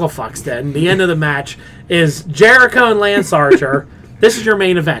of chuckle fucks, then the end of the match is Jericho and Lance Archer. This is your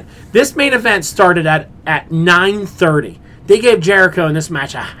main event. This main event started at 9:30. They gave Jericho in this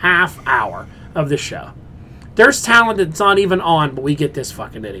match a half hour of the show. There's talent that's not even on, but we get this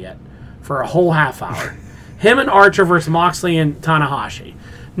fucking idiot for a whole half hour. Him and Archer versus Moxley and Tanahashi.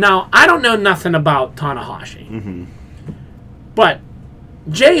 Now, I don't know nothing about Tanahashi, but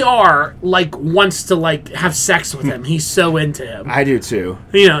JR wants to have sex with him. He's so into him. I do too.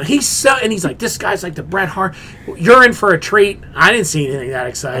 He's like, this guy's like the Bret Hart. You're in for a treat. I didn't see anything that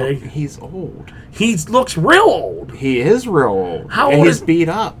exciting. Oh, he's old. He looks real old. He is real old. How and old he's is beat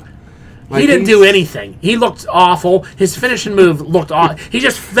up. He didn't do anything. He looked awful. His finishing move looked awful. He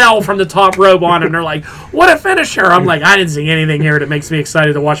just fell from the top rope on him. And they're like, what a finisher. I'm like, I didn't see anything here that makes me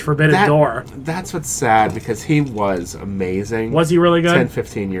excited to watch Forbidden Door. That's what's sad, because he was amazing. Was he really good? 10,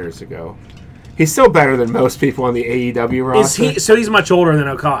 15 years ago. He's still better than most people on the AEW roster. So he's much older than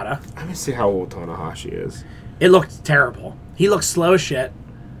Okada. Let me see how old Tanahashi is. It looked terrible. He looked slow as shit.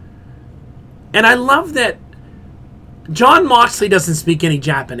 And I love that Jon Moxley doesn't speak any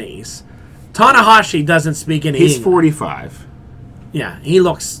Japanese. Tanahashi doesn't speak any He's English. 45. Yeah, he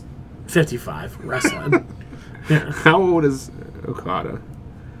looks 55 wrestling. Yeah. How old is Okada?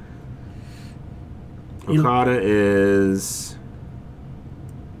 Okada is...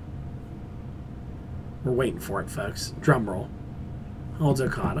 We're waiting for it, folks. Drum roll. How old's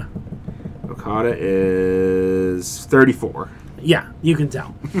Okada? Okada is 34. Yeah, you can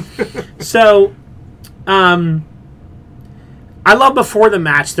tell. So, I love before the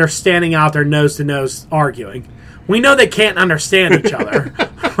match, they're standing out there nose to nose arguing. We know they can't understand each other,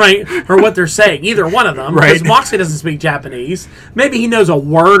 right? Or what they're saying. Either one of them. Right. Because Moxley doesn't speak Japanese. Maybe he knows a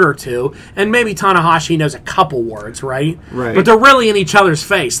word or two. And maybe Tanahashi knows a couple words, right? Right. But they're really in each other's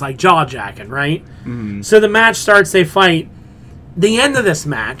face, like jaw-jacking, right? Mm-hmm. So the match starts, they fight. The end of this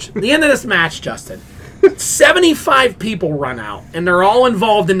match, Justin, 75 people run out. And they're all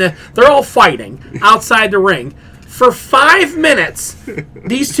involved they're all fighting outside the ring. For 5 minutes,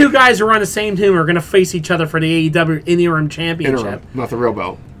 these two guys who are on the same team are going to face each other for the AEW Interim Championship. Not the real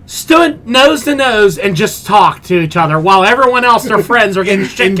belt. Stood nose to nose and just talked to each other while everyone else, their friends, are getting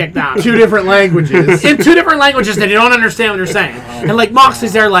shit kicked out of them. 2 different languages. In 2 different languages that you don't understand what they're saying. And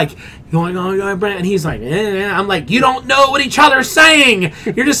Moxley's there going, oh, Brent, and he's like, I'm like, you don't know what each other's saying.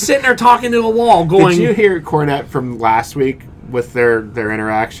 You're just sitting there talking to a wall going. Did you hear Cornette from last week with their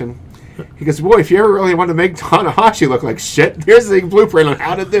interaction? He goes, boy, if you ever really want to make Tanahashi look like shit, here's the blueprint on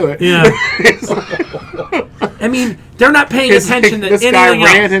how to do it. Yeah. I mean, they're not paying attention to this anything guy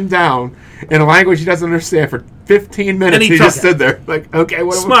else. ran him down in a language he doesn't understand for 15 minutes. And he just took it. stood there like, okay,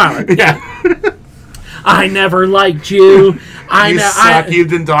 what Smiling. Yeah. I never liked you. You suck. You've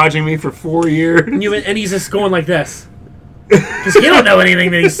been dodging me for 4 years. And he's just going like this. Because you don't know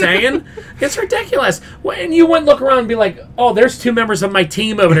anything that he's saying. It's ridiculous. And you wouldn't look around and be like, oh, there's 2 members of my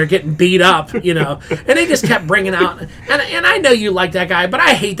team over there getting beat up, And they just kept bringing out. And I know you like that guy, but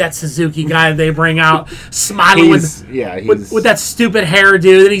I hate that Suzuki guy that they bring out smiling with that stupid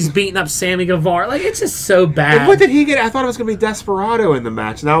hairdo that he's beating up Sammy Guevara. It's just so bad. And what did he get? I thought it was going to be Desperado in the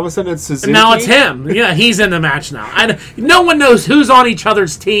match. Now all of a sudden it's Suzuki. Now it's him. Yeah, he's in the match now. No one knows who's on each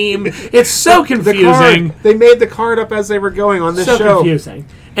other's team. It's so confusing. They made the card up as they were going on this show. So confusing.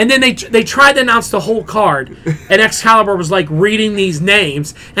 And then they tried to announce the whole card, and Excalibur was reading these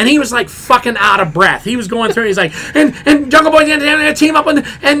names, and he was fucking out of breath. He was going through, he's like, and Jungle Boy's gonna team up, and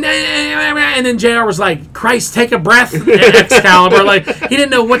then JR was like, Christ, take a breath, Excalibur. He didn't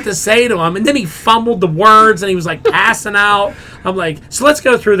know what to say to him, and then he fumbled the words, and he was passing out. I'm like, so let's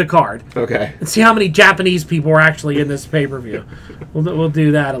go through the card. Okay. And see how many Japanese people are actually in this pay-per-view. We'll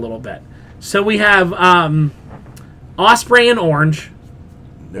do that a little bit. So we have Ospreay and Orange.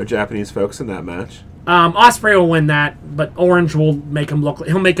 No Japanese folks in that match. Ospreay will win that, but Orange will make him look.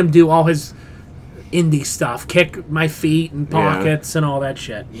 He'll make him do all his indie stuff, kick my feet and pockets and all that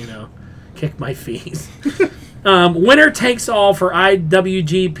shit. Kick my feet. Winner takes all for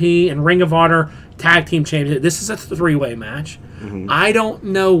IWGP and Ring of Honor tag team championship. This is a 3-way match. I don't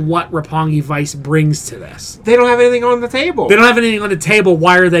know what Roppongi Vice brings to this. They don't have anything on the table. They don't have anything on the table.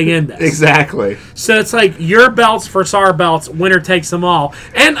 Why are they in this? Exactly. So it's like your belts versus our belts. Winner takes them all.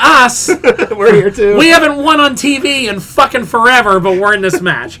 And us. We're here too. We haven't won on TV in fucking forever, but we're in this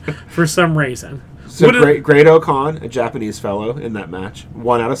match for some reason. So Great O'Khan, a Japanese fellow, in that match.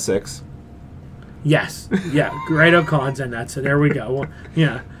 1 out of 6. Yes. Yeah. Great O'Khan's in that. So there we go. Well,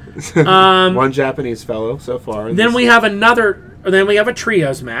 yeah. One Japanese fellow so far. Then we have a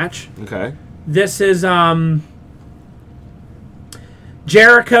trios match. Okay. This is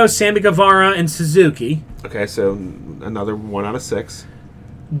Jericho, Sammy Guevara, and Suzuki. Okay, so another 1 out of 6.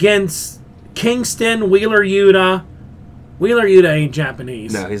 Against Kingston, Wheeler Yuta. Wheeler Yuta ain't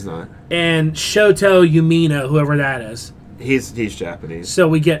Japanese. No, he's not. And Shoto Umino, whoever that is. He's Japanese. So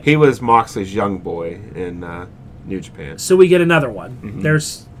we get... He was Moxley's young boy in New Japan. So we get another one.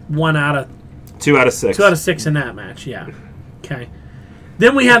 There's 2 out of 6. 2 out of 6 in that match, yeah. Okay.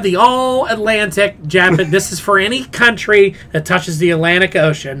 Then we have the all-Atlantic Japan. This is for any country that touches the Atlantic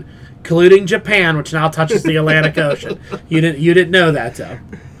Ocean, including Japan, which now touches the Atlantic Ocean. You didn't know that, though.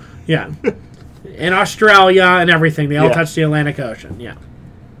 Yeah. And Australia and everything. They all touch the Atlantic Ocean, yeah.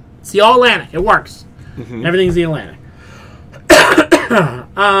 It's the all-Atlantic. It works. Everything's the Atlantic.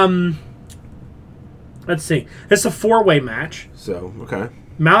 Let's see. It's a 4-way match. So, okay.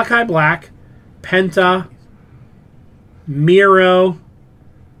 Malachi Black, Penta, Miro.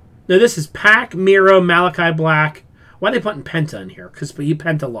 No, this is Pac, Miro, Malachi Black. Why are they putting Penta in here? Because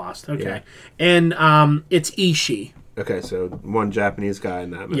Penta lost. Okay. Yeah. And it's Ishii. Okay, so one Japanese guy in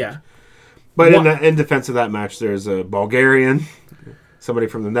that match. Yeah. But in defense of that match, there's a Bulgarian, somebody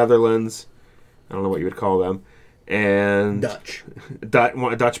from the Netherlands. I don't know what you would call them. And Dutch. A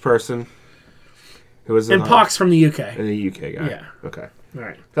Dutch person. Who was and Pac's from the UK. And a UK guy. Yeah. Okay. All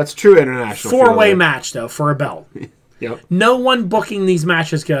right. That's true international. 4-way match, though, for a belt. Yep. No one booking these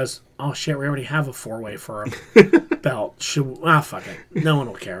matches goes, oh, shit, we already have a 4-way for a belt. Fuck it. No one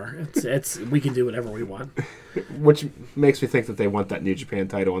will care. We can do whatever we want. Which makes me think that they want that New Japan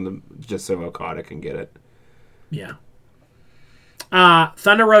title on them just so Okada can get it. Yeah.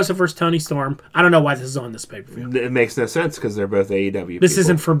 Thunder Rosa versus Tony Storm. I don't know why this is on this pay-per-view. It makes no sense because they're both AEW This people.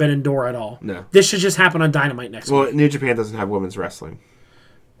 isn't Forbidden Door at all. No. This should just happen on Dynamite next week. Well, New Japan doesn't have women's wrestling.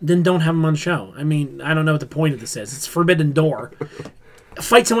 Then don't have them on the show. I mean, I don't know what the point of this is. It's Forbidden Door.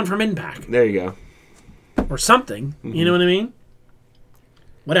 Fight someone from Impact. There you go. Or something. You know what I mean?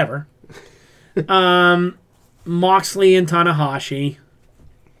 Whatever. Moxley and Tanahashi.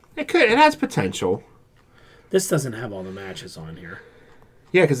 It has potential. This doesn't have all the matches on here.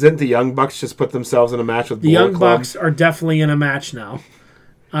 Yeah, because didn't the Young Bucks just put themselves in a match with the Young Bucks are definitely in a match now.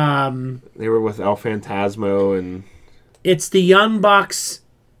 They were with El Phantasmo and... It's the Young Bucks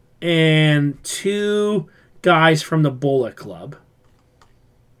and 2 guys from the Bullet Club.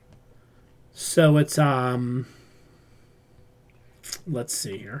 So it's... Let's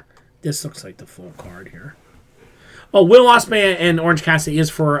see here. This looks like the full card here. Oh, Will Ospreay and Orange Cassidy is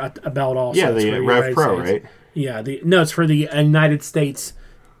for a belt also. Yeah, the Rev Pro, right? Yeah, it's for the United States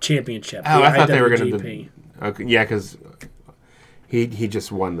Championship. Oh, I thought they were going to... Okay, yeah, because he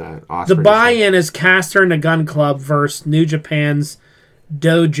just won that. Ospreay the buy-in is Caster and the Gun Club versus New Japan's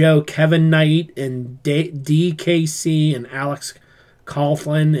Dojo, Kevin Knight and DKC and Alex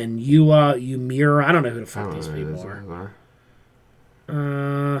Coughlin and Umira. I don't know who the fuck these people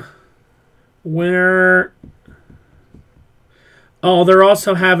are. Where... Oh, they're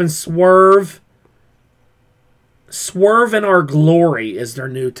also having Swerve. Swerve and Our Glory is their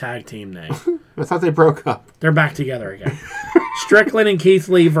new tag team name. I thought they broke up. They're back together again. Strickland and Keith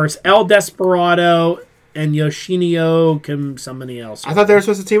Lee versus El Desperado and Yoshinio somebody else. I thought they were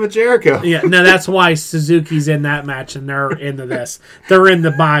supposed to team with Jericho. Yeah, no, that's why Suzuki's in that match and they're into this. They're in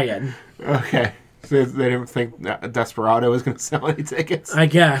the buy-in. Okay. So they didn't think Desperado was going to sell any tickets? I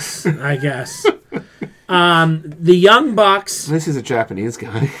guess. The Young Bucks. This is a Japanese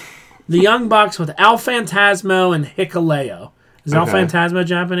guy. The Young Bucks with El Phantasmo and Hikuleo. Is El Phantasmo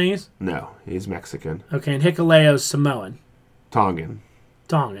Japanese? No, he's Mexican. Okay, and Hikuleo's Samoan. Tongan.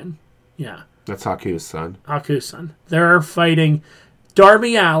 Yeah. That's Haku's son. They're fighting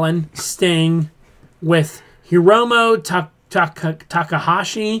Darby Allin, Sting, with Hiromu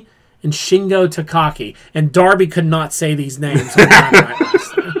Takahashi and Shingo Takagi. And Darby could not say these names.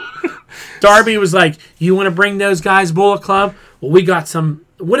 Darby was like, you want to bring those guys Bullet Club? Well, we got some...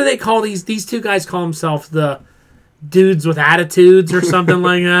 What do they call these? These 2 guys call themselves the dudes with attitudes or something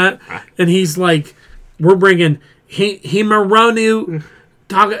like that. And he's like, we're bringing Hiromu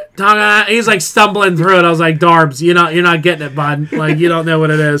Tonga. He's like stumbling through it. I was like, Darbs, you're not getting it, bud. Like, you don't know what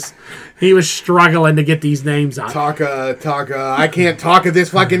it is. He was struggling to get these names out. Taka. I can't talk of this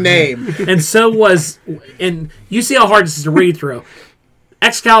fucking name. And and you see how hard this is to read through.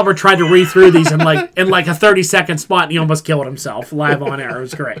 Excalibur tried to read through these in like a 30-second spot, and he almost killed himself live on air. It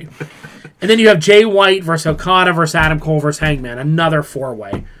was great. And then you have Jay White versus Okada versus Adam Cole versus Hangman. Another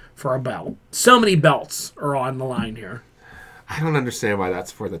 4-way for a belt. So many belts are on the line here. I don't understand why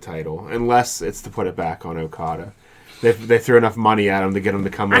that's for the title, unless it's to put it back on Okada. They threw enough money at him to get him to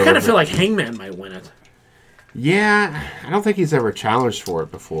come over. I kind of feel like Hangman might win it. Yeah, I don't think he's ever challenged for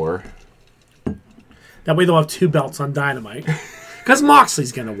it before. That way they'll have 2 belts on Dynamite. Because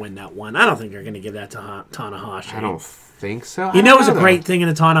Moxley's going to win that one. I don't think they're going to give that to Tanahashi. I don't think so. You know, it was a great thing in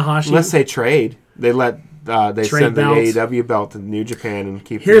a Tanahashi. Unless they trade. They send the AEW belt to New Japan and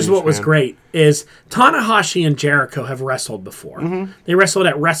keep. Here's what was great: is Tanahashi and Jericho have wrestled before. Mm-hmm. They wrestled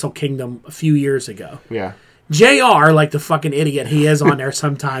at Wrestle Kingdom a few years ago. Yeah. JR, like the fucking idiot he is on there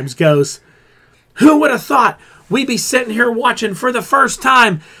sometimes, goes, "Who would have thought we'd be sitting here watching for the first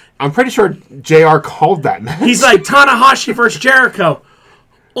time?" I'm pretty sure JR called that match. He's like, Tanahashi versus Jericho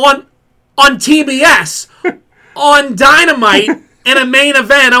on TBS on Dynamite. In a main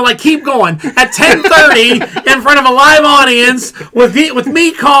event, I'm like, keep going. At 10:30, in front of a live audience, with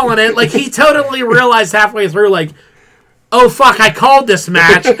me calling it, like, he totally realized halfway through, like, oh, fuck, I called this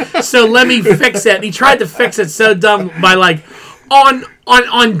match, so let me fix it. And he tried to fix it so dumb by, like, on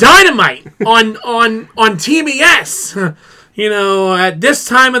Dynamite, on TBS, you know, at this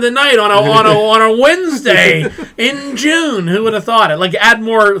time of the night, on a Wednesday in June. Who would have thought it? Like, add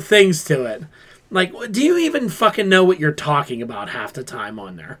more things to it. Like, do you even fucking know what you're talking about half the time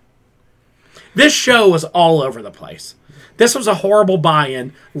on there? This show was all over the place. This was a horrible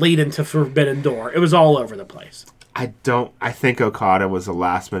buy-in leading to Forbidden Door. It was all over the place. I think Okada was a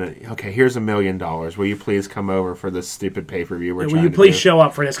last minute, okay, here's $1 million. Will you please come over for this stupid pay-per-view we're trying to do? Will you please show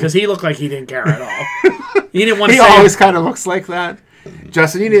up for this? Because he looked like he didn't care at all. He didn't want to He always kind of looks like that.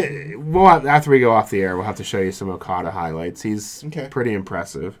 Justin, after we go off the air, we'll have to show you some Okada highlights. He's pretty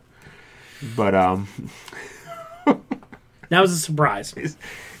impressive. But that was a surprise.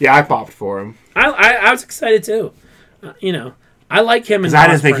 Yeah, I popped for him. I was excited too. You know, I like him. Because I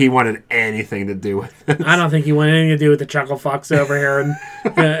didn't think he wanted anything to do with it. I don't think he wanted anything to do with the Chuckle Fox over here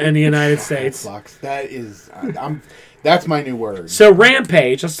in the United States. Fox. That is, that's my new word. So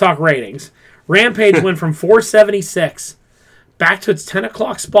Rampage. Let's talk ratings. Rampage went from 476 back to its 10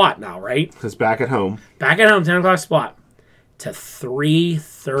 o'clock spot now, right? Because back at home. 10 o'clock spot. To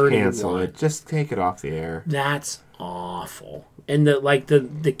 331. Cancel it. Just take it off the air. That's awful. And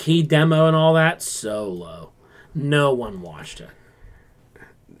the key demo and all that, so low. No one watched it.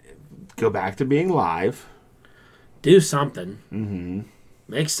 Go back to being live. Do something. Mm-hmm.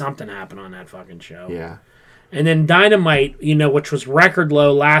 Make something happen on that fucking show. Yeah. And then Dynamite, you know, which was record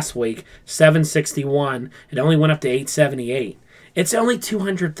low last week, 761. It only went up to 878. It's only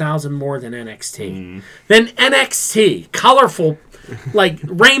 200,000 more than NXT. Then NXT, colorful, like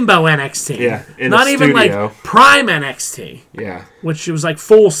rainbow NXT. Yeah, not even like prime NXT. Yeah, which was like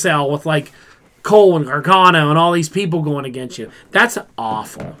Full Sail with like Cole and Gargano and all these people going against you. That's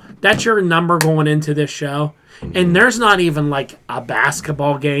awful. That's your number going into this show. And there's not even like a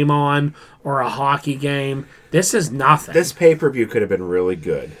basketball game on or a hockey game. This is nothing. This pay-per-view could have been really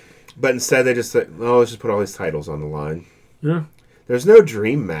good. But instead they just said, let's just put all these titles on the line. Yeah. There's no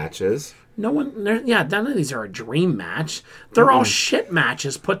dream matches. None of these are a dream match. They're all shit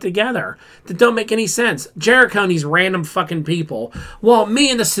matches put together that don't make any sense. Jericho and these random fucking people. Well, me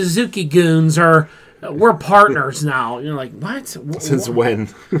and the Suzuki Goons we're partners now. You're like, what? Since when?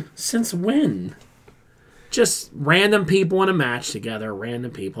 Since when? Just random people in a match together,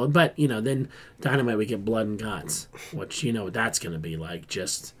 random people. But, you know, then Dynamite we get blood and guts, which, you know, that's going to be like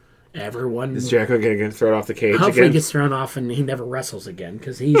just... Everyone. Is Jericho going to get thrown off the cage hopefully again? He gets thrown off and he never wrestles again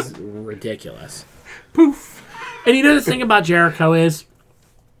because he's ridiculous. Poof. And you know the thing about Jericho is,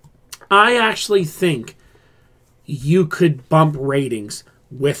 I actually think you could bump ratings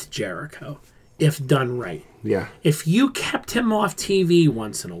with Jericho if done right. Yeah. If you kept him off TV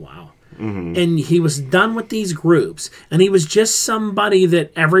once in a while, and he was done with these groups, and he was just somebody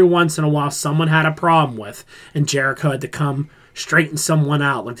that every once in a while someone had a problem with, and Jericho had to come straighten someone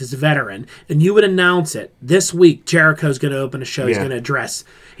out like this veteran, and you would announce it this week. Jericho's going to open a show. He's going to address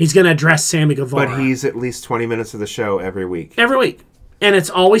Sammy Guevara. But he's at least 20 minutes of the show every week. And it's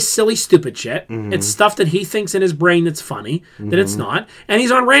always silly, stupid shit. It's stuff that he thinks in his brain that's funny, that it's not. And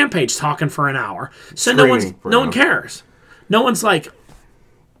he's on Rampage talking for an hour. So no one cares. No one's like,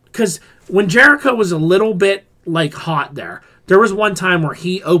 because when Jericho was a little bit like hot there There was one time where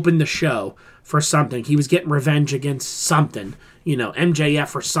he opened the show for something. He was getting revenge against something,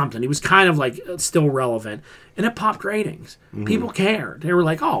 MJF or something. He was kind of like still relevant, and it popped ratings. Mm-hmm. People cared. They were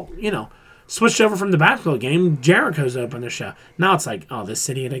like, oh, switched over from the basketball game. Jericho's opened the show. Now it's like, oh, this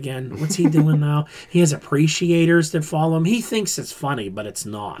idiot again. What's he doing now? He has appreciators that follow him. He thinks it's funny, but it's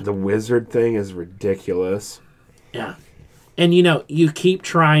not. The wizard thing is ridiculous. Yeah. And, you keep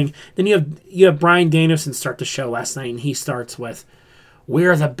trying. Then you have Bryan Danielson start the show last night, and he starts with,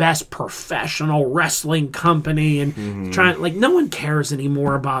 we're the best professional wrestling company. And trying, no one cares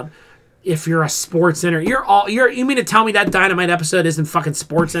anymore about if you're a sports you mean to tell me that Dynamite episode isn't fucking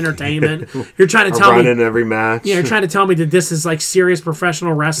sports entertainment? You're trying to tell me. In every match. Yeah, you're trying to tell me that this is like serious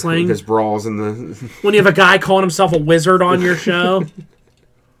professional wrestling. There's brawls in the. When you have a guy calling himself a wizard on your show.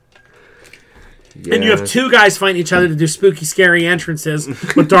 Yeah. And you have two guys fighting each other to do spooky, scary entrances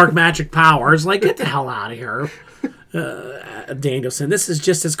with dark magic powers. Like, get the hell out of here, Danielson. This is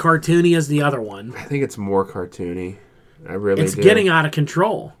just as cartoony as the other one. I think it's more cartoony. It's getting out of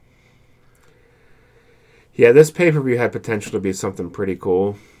control. Yeah, this pay-per-view had potential to be something pretty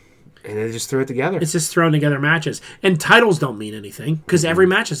cool. And they just threw it together. It's just throwing together matches. And titles don't mean anything, because every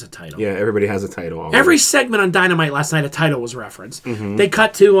match is a title. Yeah, everybody has a title already. Every segment on Dynamite last night, a title was referenced. Mm-hmm. They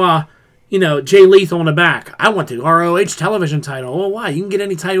cut to... Jay Lethal in the back. I want the ROH television title. Well, why? You can get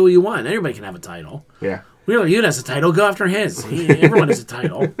any title you want. Everybody can have a title. Yeah. Wheeler Yuta has a title. Go after his. Everyone has a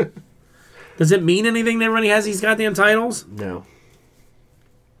title. Does it mean anything that everybody has these goddamn titles? No.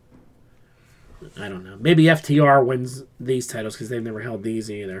 I don't know. Maybe FTR wins these titles because they've never held these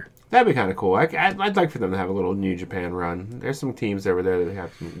either. That'd be kind of cool. I'd like for them to have a little New Japan run. There's some teams over there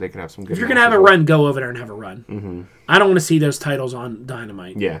that they could have some good. If you're gonna have a run, go over there and have a run. Mm-hmm. I don't want to see those titles on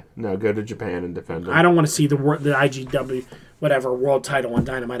Dynamite. Yeah, no, go to Japan and defend them. I don't want to see the IGW world title on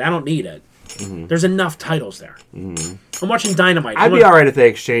Dynamite. I don't need it. Mm-hmm. There's enough titles there. Mm-hmm. I'm watching Dynamite. I'd be all right if they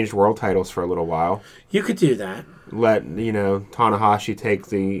exchanged world titles for a little while. You could do that. Let Tanahashi take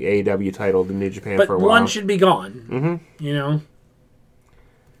the AEW title to New Japan for a while. But one should be gone. Mm-hmm.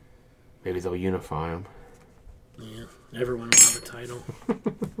 Maybe they'll unify them. Yeah, everyone will have a title.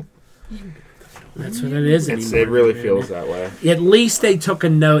 That's what it is anymore. It really feels that way. At least they took a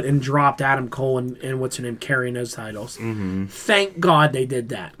note and dropped Adam Cole and what's her name carrying those titles. Mm-hmm. Thank God they did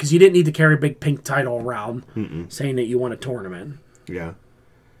that, because you didn't need to carry a big pink title around saying that you won a tournament. Yeah.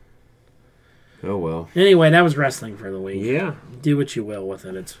 Oh well. Anyway, that was wrestling for the week. Yeah. Do what you will with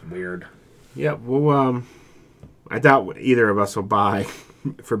it. It's weird. Yeah. Well, I doubt either of us will buy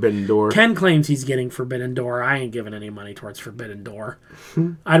Forbidden Door. Ken claims he's getting Forbidden Door. I ain't giving any money towards Forbidden Door.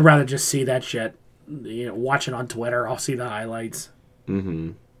 I'd rather just see that shit. Watch it on Twitter. I'll see the highlights.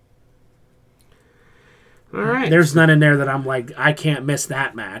 Mm-hmm. All right. There's none in there that I'm like, I can't miss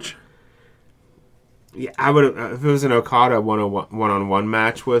that match. Yeah, I would if it was an Okada one-on-one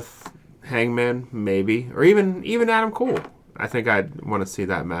match with Hangman, maybe, or even Adam Cole. I think I'd want to see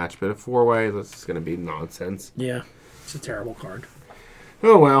that match. But a 4-way, this is going to be nonsense. Yeah, it's a terrible card.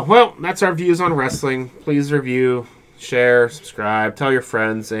 Oh, well, that's our views on wrestling. Please review, share, subscribe, tell your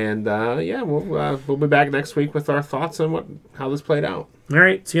friends, and we'll be back next week with our thoughts on how this played out. All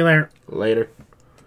right, see you later. Later.